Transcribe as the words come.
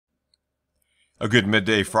A good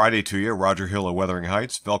midday Friday to you. Roger Hill of Weathering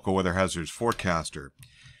Heights, VELCO Weather Hazards Forecaster.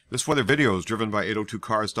 This weather video is driven by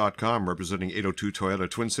 802cars.com, representing 802 Toyota,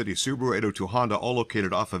 Twin City, Subaru, 802 Honda, all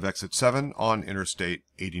located off of exit 7 on Interstate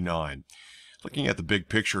 89. Looking at the big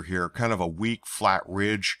picture here, kind of a weak, flat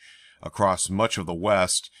ridge across much of the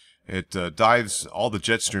west. It dives, all the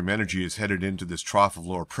jet stream energy is headed into this trough of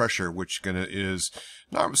lower pressure, which is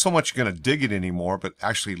not so much going to dig it anymore, but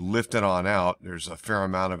actually lift it on out. There's a fair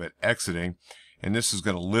amount of it exiting. And this is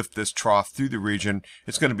going to lift this trough through the region.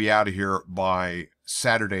 It's going to be out of here by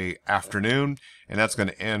Saturday afternoon, and that's going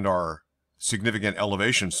to end our significant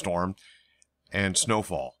elevation storm and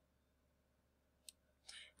snowfall.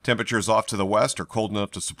 Temperatures off to the west are cold enough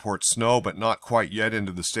to support snow, but not quite yet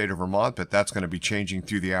into the state of Vermont, but that's going to be changing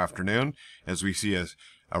through the afternoon as we see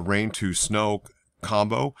a rain to snow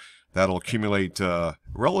combo. That'll accumulate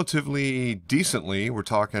relatively decently. We're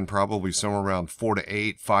talking probably somewhere around 4 to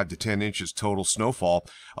 8, 5 to 10 inches total snowfall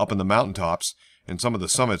up in the mountaintops, and some of the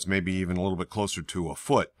summits maybe even a little bit closer to a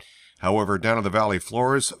foot. However, down to the valley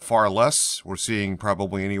floors, far less. We're seeing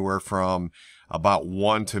probably anywhere from about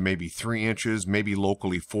 1 to maybe 3 inches, maybe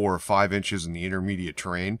locally 4 or 5 inches in the intermediate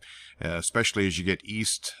terrain, especially as you get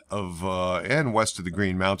east of and west of the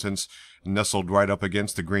Green Mountains. Nestled right up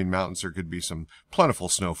against the Green Mountains, there could be some plentiful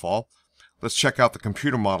snowfall. Let's check out the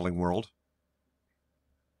computer modeling world.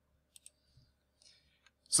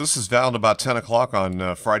 So this is valid about 10 o'clock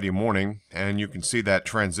on Friday morning, and you can see that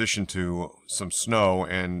transition to some snow,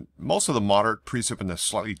 and most of the moderate precip in the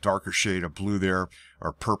slightly darker shade of blue there,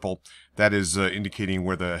 or purple. That is indicating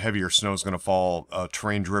where the heavier snow is going to fall,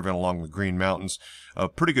 terrain driven along the Green Mountains. A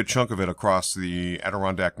pretty good chunk of it across the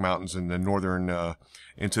Adirondack Mountains in the northern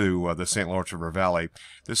into the St. Lawrence River Valley.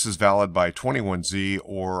 This is valid by 21Z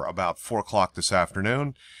or about 4 o'clock this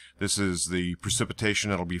afternoon. This is the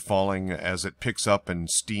precipitation that'll be falling as it picks up and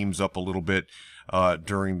steams up a little bit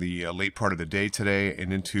during the late part of the day today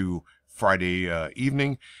and into Friday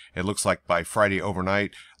evening. It looks like by Friday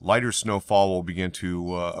overnight, lighter snowfall will begin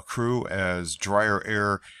to accrue as drier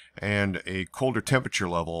air and a colder temperature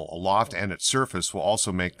level aloft and at surface will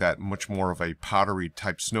also make that much more of a powdery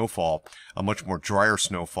type snowfall, a much more drier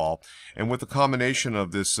snowfall. And with the combination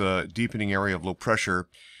of this deepening area of low pressure,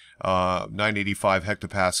 985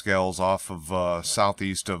 hectopascals off of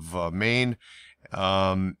southeast of Maine,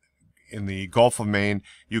 in the Gulf of Maine,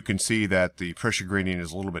 you can see that the pressure gradient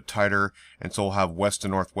is a little bit tighter, and so we'll have west to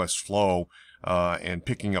northwest flow and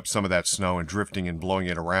picking up some of that snow and drifting and blowing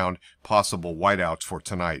it around. Possible whiteouts for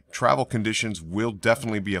tonight. Travel conditions will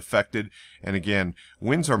definitely be affected, and again,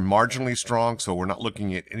 winds are marginally strong, so we're not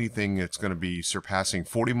looking at anything that's going to be surpassing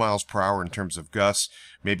 40 miles per hour in terms of gusts.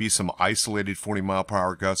 Maybe some isolated 40 mile per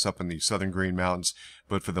hour gusts up in the southern Green Mountains,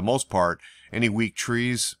 but for the most part, any weak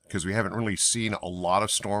trees, because we haven't really seen a lot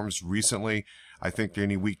of storms recently, I think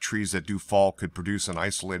any weak trees that do fall could produce an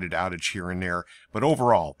isolated outage here and there. But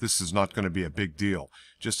overall, this is not going to be a big deal.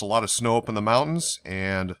 Just a lot of snow up in the mountains,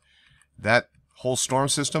 and that whole storm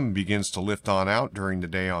system begins to lift on out during the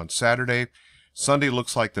day on Saturday. Sunday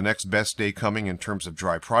looks like the next best day coming in terms of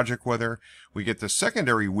dry project weather. We get the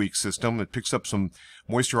secondary weak system that picks up some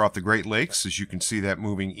moisture off the Great Lakes, as you can see that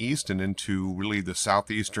moving east and into really the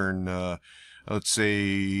southeastern, let's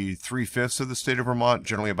say 3/5 of the state of Vermont,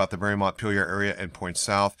 generally about the Barre Montpelier area, and points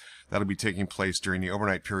south. That'll be taking place during the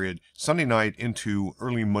overnight period, Sunday night into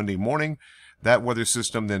early Monday morning. That weather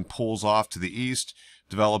system then pulls off to the east,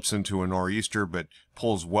 develops into a nor'easter, but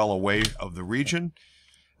pulls well away of the region.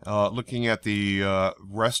 Looking at the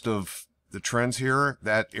rest of the trends here,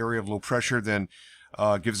 that area of low pressure then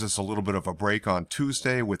gives us a little bit of a break on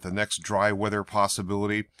Tuesday with the next dry weather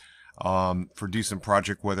possibility for decent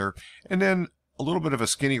project weather. And then a little bit of a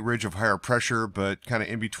skinny ridge of higher pressure, but kind of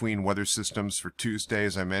in between weather systems for Tuesday,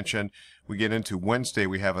 as I mentioned. We get into Wednesday,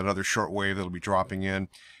 we have another short wave that'll be dropping in.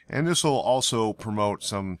 And this will also promote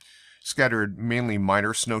some scattered, mainly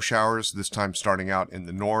minor snow showers, this time starting out in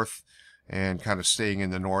the north and kind of staying in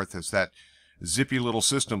the north as that zippy little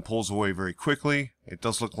system pulls away very quickly. It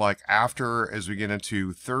does look like after, as we get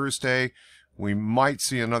into Thursday, we might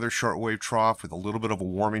see another shortwave trough with a little bit of a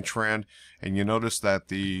warming trend, and you notice that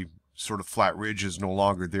the sort of flat ridge is no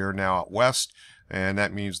longer there now out west, and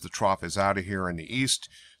that means the trough is out of here in the east.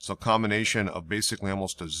 So a combination of basically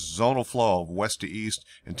almost a zonal flow of west to east,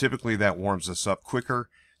 and typically that warms us up quicker.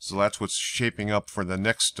 So that's what's shaping up for the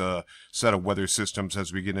next set of weather systems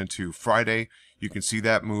as we get into Friday. You can see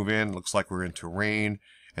that move in. Looks like we're into rain.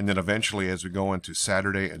 And then eventually as we go into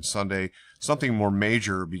Saturday and Sunday, something more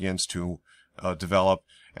major begins to develop.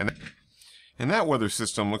 And that weather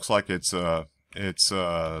system looks like it's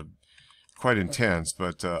quite intense.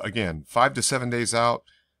 But again, 5 to 7 days out,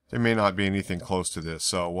 There may not be anything close to this,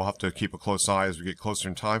 so we'll have to keep a close eye as we get closer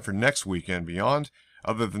in time for next weekend beyond.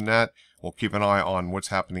 Other than that, we'll keep an eye on what's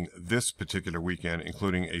happening this particular weekend,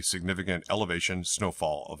 including a significant elevation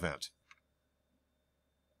snowfall event.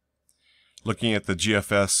 Looking at the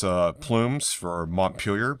GFS plumes for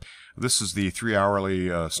Montpelier, this is the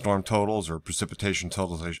 3-hourly storm totals, or precipitation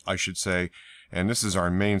totals, I should say, and this is our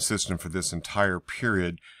main system for this entire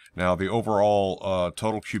period. Now, the overall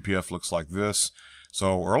total QPF looks like this.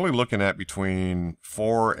 So we're only looking at between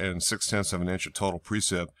 4 and 6/10 of an inch of total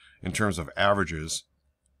precip in terms of averages.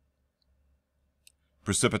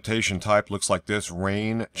 Precipitation type looks like this: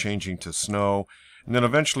 rain changing to snow. And then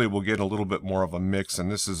eventually we'll get a little bit more of a mix, and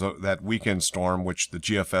this is that weekend storm, which the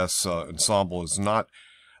GFS ensemble is not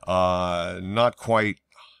quite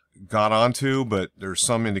got onto, but there's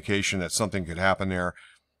some indication that something could happen there.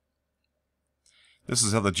 This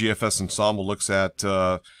is how the GFS ensemble looks at.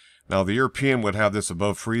 Now, the European would have this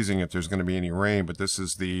above freezing if there's going to be any rain, but this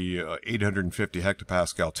is the 850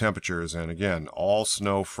 hectopascal temperatures, and again, all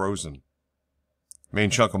snow frozen. Main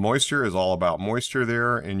chunk of moisture is all about moisture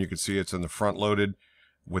there, and you can see it's in the front loaded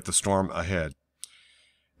with the storm ahead.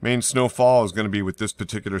 Main snowfall is going to be with this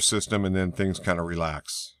particular system, and then things kind of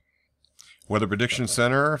relax. Weather Prediction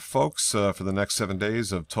Center, folks, for the next 7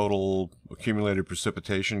 days of total accumulated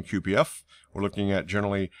precipitation, QPF, we're looking at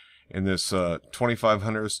generally in this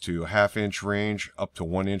 2500ths to half-inch range, up to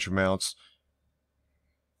 1-inch amounts.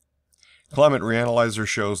 Climate Reanalyzer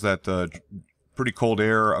shows that pretty cold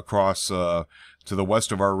air across to the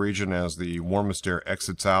west of our region as the warmest air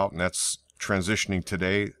exits out, and that's transitioning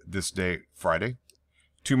today, this day, Friday.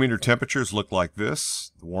 2-meter temperatures look like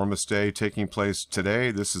this. The warmest day taking place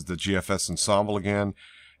today. This is the GFS ensemble again,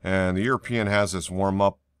 and the European has us warm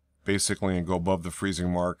up basically and go above the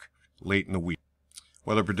freezing mark late in the week.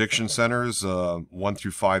 Weather Prediction Centers, 1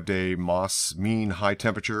 through 5 day MOS mean high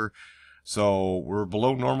temperature. So we're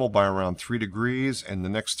below normal by around 3 degrees, and the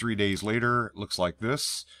next 3 days later looks like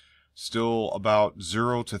this. Still about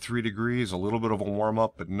 0 to 3 degrees, a little bit of a warm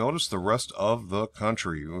up, but notice the rest of the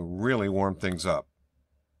country really warm things up.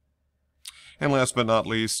 And last but not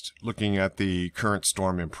least, looking at the current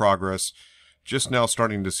storm in progress, just now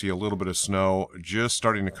starting to see a little bit of snow, just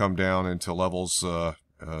starting to come down into levels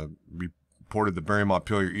reported the Barry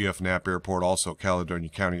Montpelier EF Knapp Airport, also Caledonia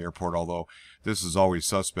County Airport, although this is always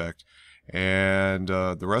suspect. And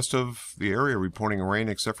the rest of the area reporting rain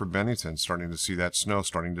except for Bennington, starting to see that snow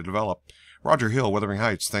starting to develop. Roger Hill, Wuthering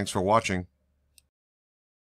Heights, thanks for watching.